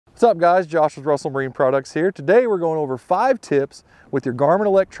What's up guys, Josh with Russell Marine Products here. Today we're going over 5 tips with your Garmin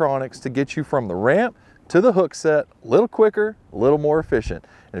electronics to get you from the ramp to the hook set a little quicker, a little more efficient.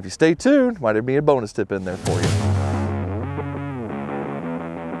 And if you stay tuned, might be a bonus tip in there for you.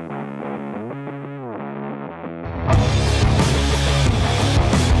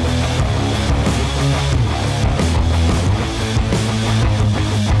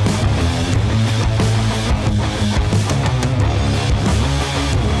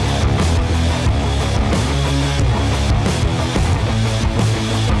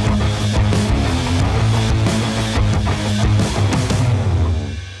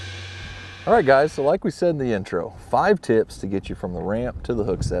 All right guys, so like we said in the intro, 5 tips to get you from the ramp to the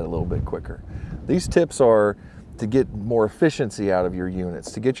hook set a little bit quicker. These tips are to get more efficiency out of your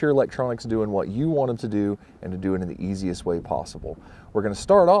units, to get your electronics doing what you want them to do and to do it in the easiest way possible. We're going to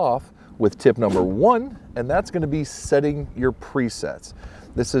start off with tip number 1, and that's going to be setting your presets.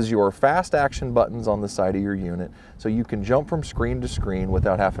 This is your fast action buttons on the side of your unit, so you can jump from screen to screen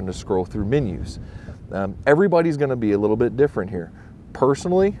without having to scroll through menus. Everybody's going to be a little bit different here.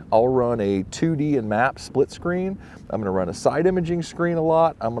 Personally, I'll run a 2D and map split screen. I'm going to run a side imaging screen a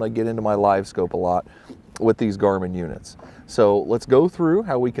lot. I'm going to get into my live scope a lot with these Garmin units. So let's go through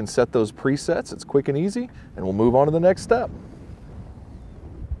how we can set those presets. It's quick and easy, and we'll move on to the next step.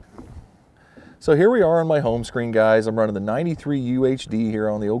 So here we are on my home screen, guys. I'm running the 93 UHD here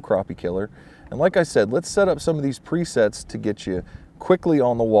on the old crappie killer. And like I said, let's set up some of these presets to get you quickly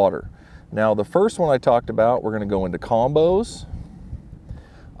on the water. Now, the first one I talked about, we're going to go into combos.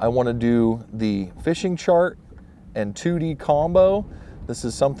 I want to do the fishing chart and 2D combo. This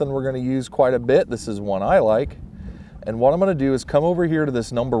is something we're going to use quite a bit. This is one I like. And what I'm going to do is come over here to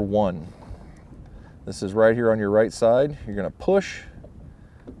this number 1. This is right here on your right side. You're going to push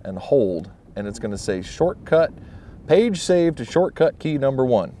and hold, and it's going to say shortcut, page saved to shortcut key number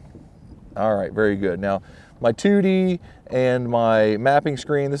 1. All right, very good. Now, my 2D and my mapping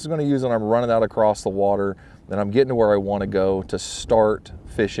screen, this is going to use when I'm running out across the water, and I'm getting to where I want to go to start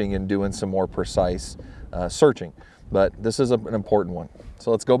fishing and doing some more precise searching. But this is an important one. So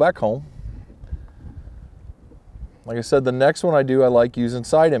let's go back home. Like I said, the next one I like using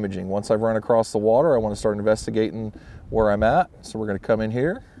side imaging. Once I've run across the water, I want to start investigating where I'm at. So we're going to come in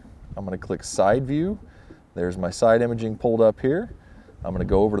here. I'm going to click side view. There's my side imaging pulled up here. I'm going to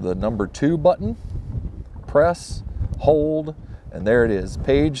go over to the number 2 button, press, hold, and there it is.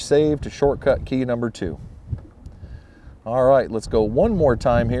 Page saved to shortcut key number 2. All right, let's go one more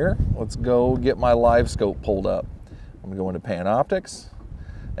time here. Let's go get my live scope pulled up. I'm gonna go into Panoptics,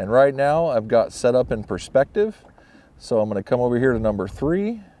 and right now I've got set up in perspective. So I'm gonna come over here to number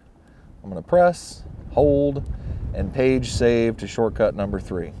 3. I'm gonna press, hold, and page save to shortcut number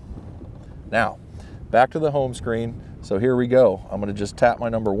 3. Now, back to the home screen. So here we go. I'm gonna just tap my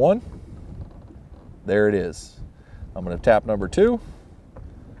number 1. There it is. I'm gonna tap number 2.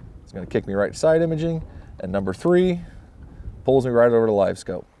 It's gonna kick me right to side imaging, and number 3 pulls me right over to live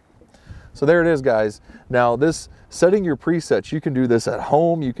scope. So there it is, guys. Now this setting your presets, you can do this at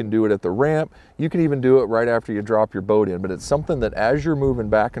home, you can do it at the ramp, you can even do it right after you drop your boat in, but it's something that as you're moving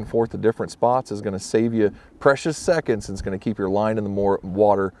back and forth to different spots is going to save you precious seconds, and it's going to keep your line in the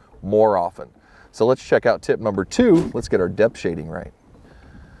water more often. So let's check out tip number 2. Let's get our depth shading right.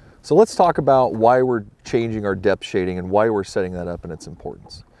 So let's talk about why we're changing our depth shading and why we're setting that up and its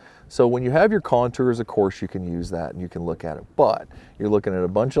importance. So when you have your contours, of course, you can use that and you can look at it, but you're looking at a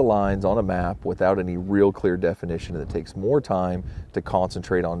bunch of lines on a map without any real clear definition, and it takes more time to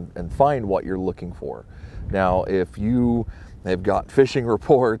concentrate on and find what you're looking for. Now, if you have got fishing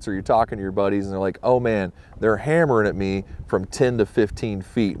reports or you're talking to your buddies and they're like, oh man, they're hammering at me from 10 to 15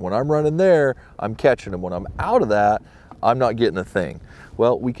 feet. When I'm running there, I'm catching them. When I'm out of that, I'm not getting a thing.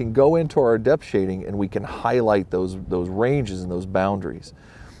 Well, we can go into our depth shading and we can highlight those ranges and those boundaries.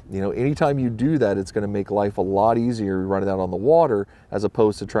 You know, anytime you do that, it's going to make life a lot easier running out on the water, as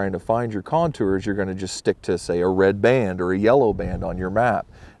opposed to trying to find your contours. You're going to just stick to, say, a red band or a yellow band on your map,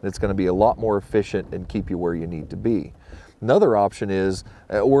 and it's going to be a lot more efficient and keep you where you need to be. Another option is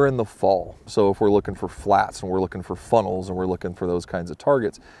we're in the fall, so if we're looking for flats and we're looking for funnels and we're looking for those kinds of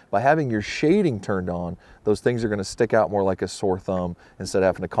targets, by having your shading turned on, those things are going to stick out more like a sore thumb instead of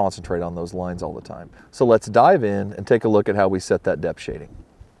having to concentrate on those lines all the time. So let's dive in and take a look at how we set that depth shading.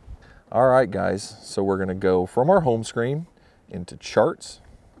 All right, guys, so we're going to go from our home screen into charts.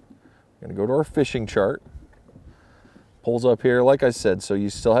 We're going to go to our fishing chart. Pulls up here, like I said, so you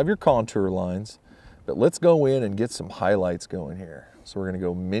still have your contour lines, but let's go in and get some highlights going here. So we're going to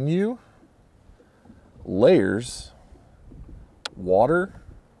go menu, layers, water,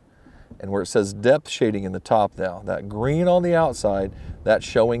 And where it says depth shading in the top now, that green on the outside, that's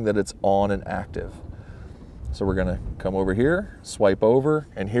showing that it's on and active. So we're gonna come over here, swipe over,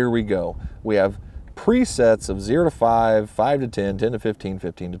 and here we go. We have presets of 0 to 5, 5 to 10, 10 to 15,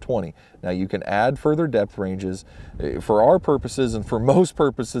 15 to 20. Now you can add further depth ranges. For our purposes and for most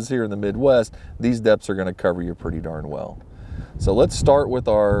purposes here in the Midwest, these depths are gonna cover you pretty darn well. So let's start with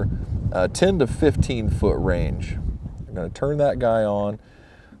our 10 to 15 foot range. I'm gonna turn that guy on.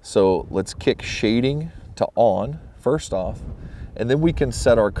 So let's kick shading to on first off, and then we can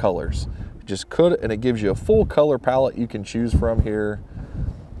set our colors. Just and it gives you a full color palette you can choose from here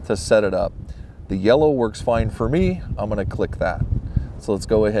to set it up. The yellow works fine for me. I'm gonna click that. So let's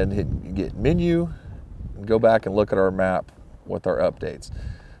go ahead and get menu and go back and look at our map with our updates.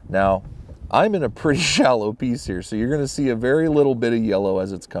 Now, I'm in a pretty shallow piece here, so you're gonna see a very little bit of yellow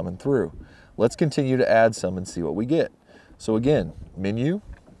as it's coming through. Let's continue to add some and see what we get. So again, menu,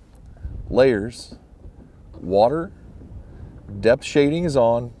 layers, water, depth shading is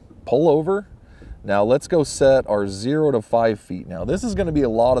on, pull over. Now let's go set our 0 to 5 feet. Now this is gonna be a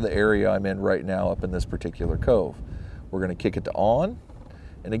lot of the area I'm in right now up in this particular cove. We're gonna kick it to on.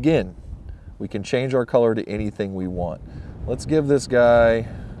 And again, we can change our color to anything we want. Let's give this guy,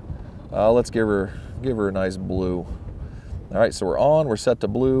 let's give her a nice blue. All right, so we're on, we're set to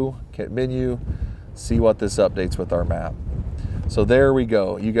blue, hit menu, see what this updates with our map. So there we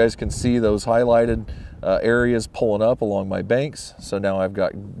go. You guys can see those highlighted areas pulling up along my banks. So now I've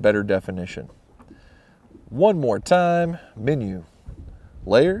got better definition. One more time, menu,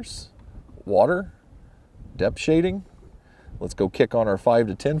 layers, water, depth shading. Let's go kick on our 5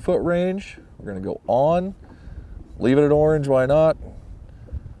 to 10 foot range. We're gonna go on, leave it at orange, why not?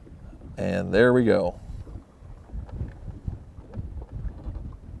 And there we go.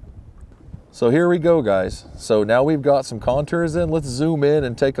 So here we go, guys. So now we've got some contours in. Let's zoom in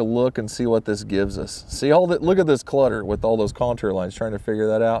and take a look and see what this gives us. See all that, look at this clutter with all those contour lines, trying to figure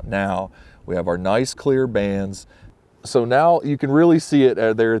that out. Now we have our nice clear bands. So now you can really see it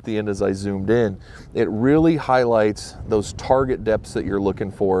there at the end as I zoomed in. It really highlights those target depths that you're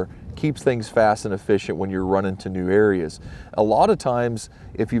looking for, keeps things fast and efficient when you're running to new areas. A lot of times,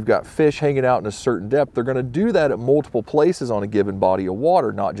 if you've got fish hanging out in a certain depth, they're gonna do that at multiple places on a given body of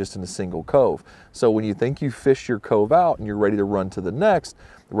water, not just in a single cove. So when you think you fished your cove out and you're ready to run to the next,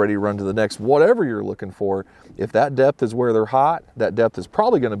 whatever you're looking for, if that depth is where they're hot, that depth is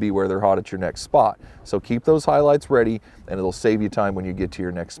probably gonna be where they're hot at your next spot. So keep those highlights ready and it'll save you time when you get to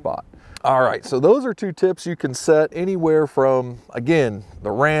your next spot. All right, so those are 2 tips you can set anywhere from, again, the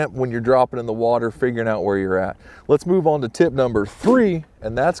ramp when you're dropping in the water, figuring out where you're at. Let's move on to tip number 3,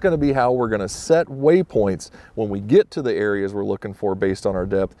 and that's gonna be how we're gonna set waypoints when we get to the areas we're looking for based on our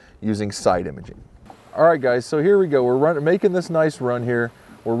depth using side imaging. All right, guys, so here we go. We're making this nice run here.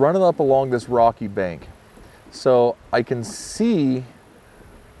 We're running up along this rocky bank. So I can see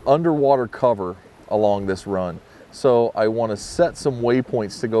underwater cover along this run. So I want to set some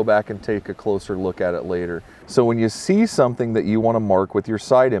waypoints to go back and take a closer look at it later. So when you see something that you want to mark with your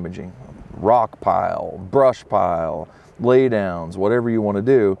side imaging, rock pile, brush pile, laydowns, whatever you want to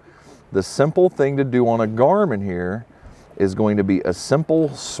do, the simple thing to do on a Garmin here is going to be a simple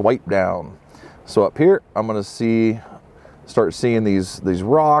swipe down. So up here, I'm going to start seeing these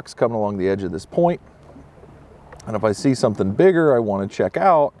rocks coming along the edge of this point. And if I see something bigger I want to check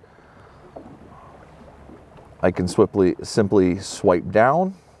out, I can simply swipe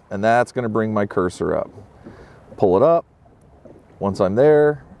down, and that's going to bring my cursor up. Pull it up. Once I'm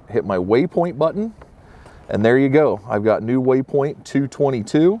there, hit my waypoint button, and there you go. I've got new waypoint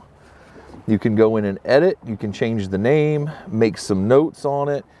 222. You can go in and edit. You can change the name, make some notes on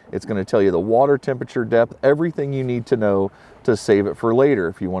it. It's going to tell you the water temperature, depth, everything you need to know to save it for later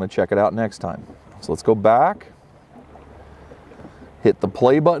if you want to check it out next time. So let's go back. Hit the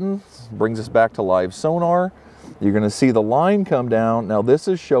play button. Brings us back to live sonar. You're going to see the line come down. Now this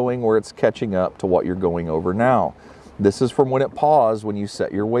is showing where it's catching up to what you're going over now. This is from when it paused when you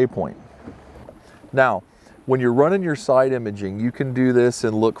set your waypoint. Now, when you're running your side imaging, you can do this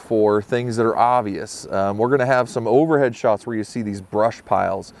and look for things that are obvious. We're going to have some overhead shots where you see these brush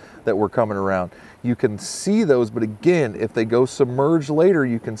piles that were coming around. You can see those, but again, if they go submerged later,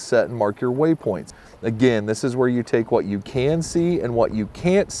 you can set and mark your waypoints. Again, this is where you take what you can see and what you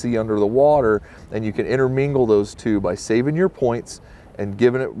can't see under the water, and you can intermingle those two by saving your points and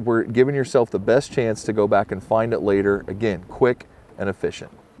giving yourself the best chance to go back and find it later. Again, quick and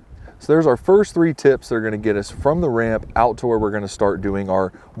efficient. So there's our first 3 tips that are going to get us from the ramp out to where we're going to start doing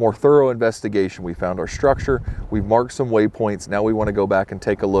our more thorough investigation. We found our structure, we've marked some waypoints, now we want to go back and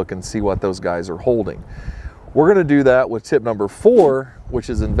take a look and see what those guys are holding. We're going to do that with tip number 4, which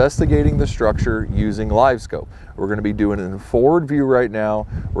is investigating the structure using live scope. We're going to be doing it in forward view right now.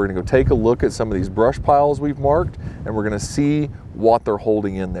 We're going to go take a look at some of these brush piles we've marked, and we're going to see what they're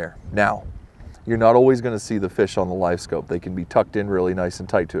holding in there. Now, you're not always going to see the fish on the live scope. They can be tucked in really nice and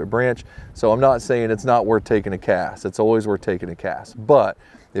tight to a branch. So I'm not saying it's not worth taking a cast. It's always worth taking a cast. But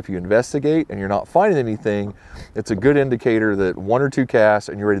if you investigate and you're not finding anything, it's a good indicator that 1 or 2 casts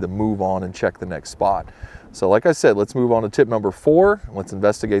and you're ready to move on and check the next spot. So like I said, let's move on to tip number 4. Let's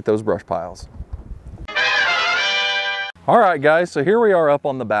investigate those brush piles. All right, guys, so here we are up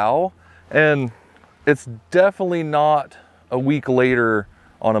on the bow, and it's definitely not a week later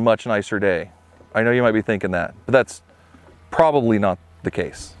on a much nicer day. I know you might be thinking that, but that's probably not the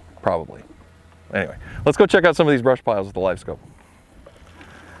case, probably. Anyway, let's go check out some of these brush piles with the live scope.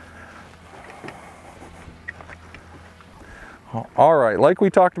 All right, like we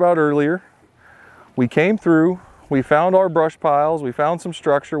talked about earlier, we came through, we found our brush piles, we found some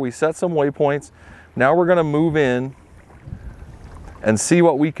structure, we set some waypoints. Now we're gonna move in and see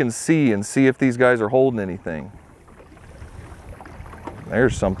what we can see and see if these guys are holding anything.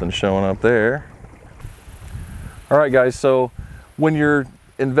 There's something showing up there. All right, guys, so when you're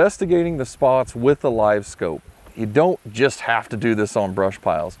investigating the spots with the live scope, you don't just have to do this on brush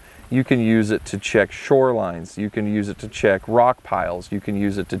piles. You can use it to check shorelines. You can use it to check rock piles. You can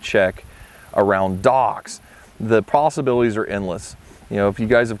use it to check around docks. The possibilities are endless. You know, if you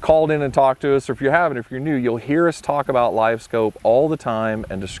guys have called in and talked to us, or if you haven't, if you're new, you'll hear us talk about live scope all the time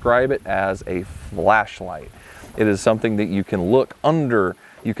and describe it as a flashlight. It is something that you can look under,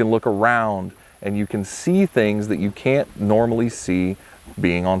 you can look around, and you can see things that you can't normally see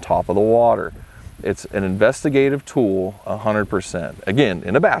being on top of the water. It's an investigative tool, 100%. Again,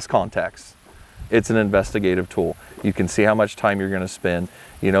 in a bass context, it's an investigative tool. You can see how much time you're gonna spend.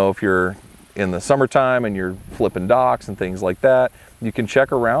 You know, if you're in the summertime and you're flipping docks and things like that, you can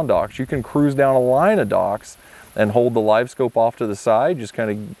check around docks. You can cruise down a line of docks and hold the live scope off to the side, just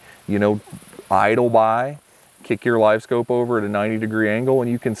kind of, you know, idle by, kick your live scope over at a 90-degree angle, and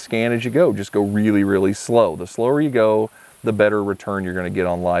you can scan as you go. Just go really, really slow. The slower you go, the better return you're gonna get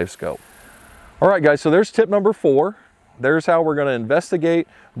on live scope. All right, guys, so there's tip number 4. There's how we're gonna investigate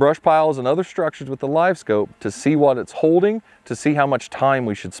brush piles and other structures with the live scope to see what it's holding, to see how much time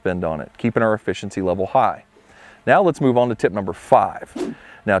we should spend on it, keeping our efficiency level high. Now let's move on to tip number 5.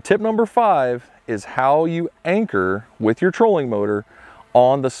 Now tip number 5 is how you anchor with your trolling motor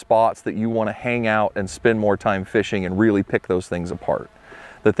on the spots that you wanna hang out and spend more time fishing and really pick those things apart.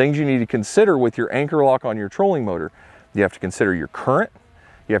 The things you need to consider with your anchor lock on your trolling motor, you have to consider your current,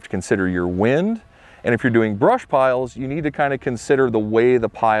 you have to consider your wind, and if you're doing brush piles, you need to kind of consider the way the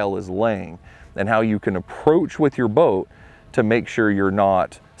pile is laying and how you can approach with your boat to make sure you're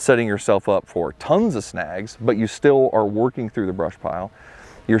not setting yourself up for tons of snags, but you still are working through the brush pile.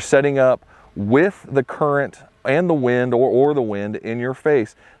 You're setting up with the current and the wind or the wind in your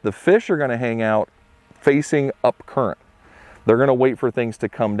face. The fish are going to hang out facing up current. They're going to wait for things to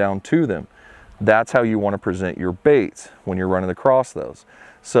come down to them. That's how you want to present your baits when you're running across those.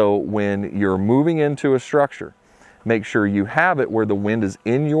 So when you're moving into a structure, make sure you have it where the wind is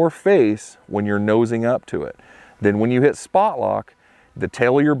in your face when you're nosing up to it. Then when you hit spot lock, the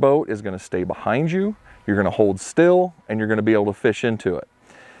tail of your boat is going to stay behind you, you're going to hold still, and you're going to be able to fish into it.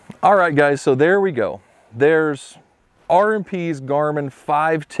 All right, guys, so there we go. There's R&P's Garmin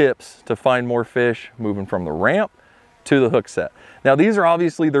 5 tips to find more fish moving from the ramp to the hook set. Now these are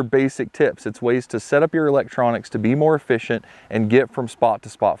obviously their basic tips. It's ways to set up your electronics to be more efficient and get from spot to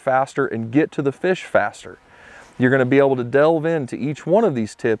spot faster and get to the fish faster. You're going to be able to delve into each one of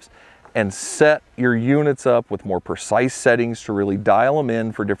these tips and set your units up with more precise settings to really dial them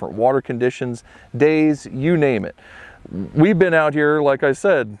in for different water conditions, days, you name it. We've been out here, like I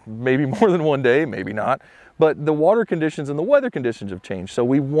said, maybe more than one day, maybe not, but the water conditions and the weather conditions have changed. So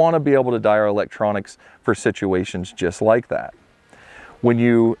we want to be able to dial our electronics for situations just like that. When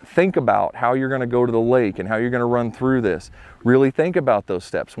you think about how you're going to go to the lake and how you're going to run through this, really think about those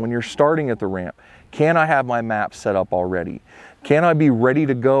steps. When you're starting at the ramp, can I have my map set up already? Can I be ready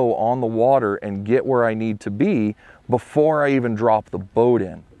to go on the water and get where I need to be before I even drop the boat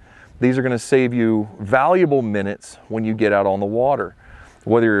in? These are going to save you valuable minutes when you get out on the water.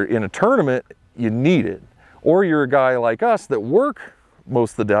 Whether you're in a tournament, you need it, or you're a guy like us that work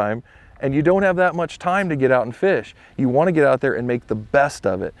most of the time and you don't have that much time to get out and fish. You want to get out there and make the best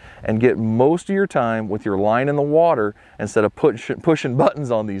of it and get most of your time with your line in the water instead of pushing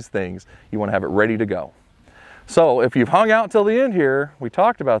buttons on these things. You want to have it ready to go. So if you've hung out till the end here, we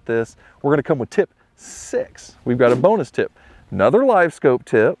talked about this, we're going to come with tip 6. We've got a bonus tip, another live scope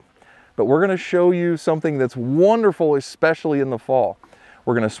tip, but we're gonna show you something that's wonderful, especially in the fall.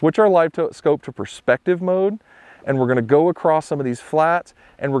 We're gonna switch our live scope to perspective mode, and we're gonna go across some of these flats,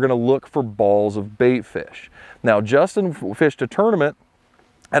 and we're gonna look for balls of bait fish. Now, Justin fished a tournament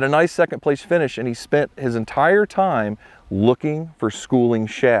at a nice second place finish, and he spent his entire time looking for schooling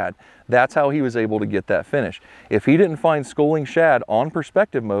shad. That's how he was able to get that finish. If he didn't find schooling shad on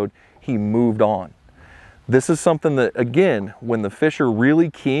perspective mode, he moved on. This is something that, again, when the fish are really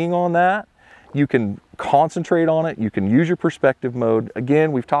keying on that, you can concentrate on it. You can use your perspective mode.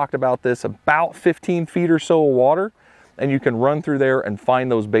 Again, we've talked about this, about 15 feet or so of water, and you can run through there and find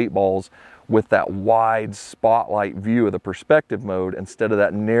those bait balls with that wide spotlight view of the perspective mode instead of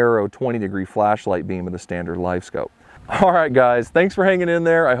that narrow 20-degree flashlight beam of the standard live scope. All right, guys, thanks for hanging in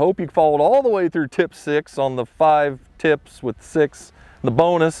there. I hope you followed all the way through tip 6 on the 5 tips with 6, the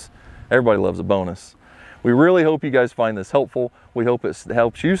bonus. Everybody loves a bonus. We really hope you guys find this helpful. We hope it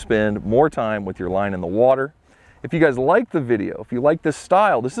helps you spend more time with your line in the water. If you guys like the video, if you like this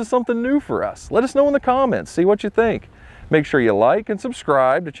style, this is something new for us. Let us know in the comments, see what you think. Make sure you like and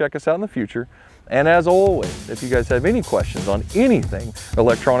subscribe to check us out in the future. And as always, if you guys have any questions on anything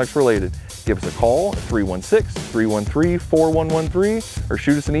electronics related, give us a call at 316-313-4113 or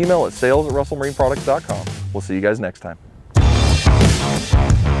shoot us an email at sales@russellmarineproducts.com. We'll see you guys next time.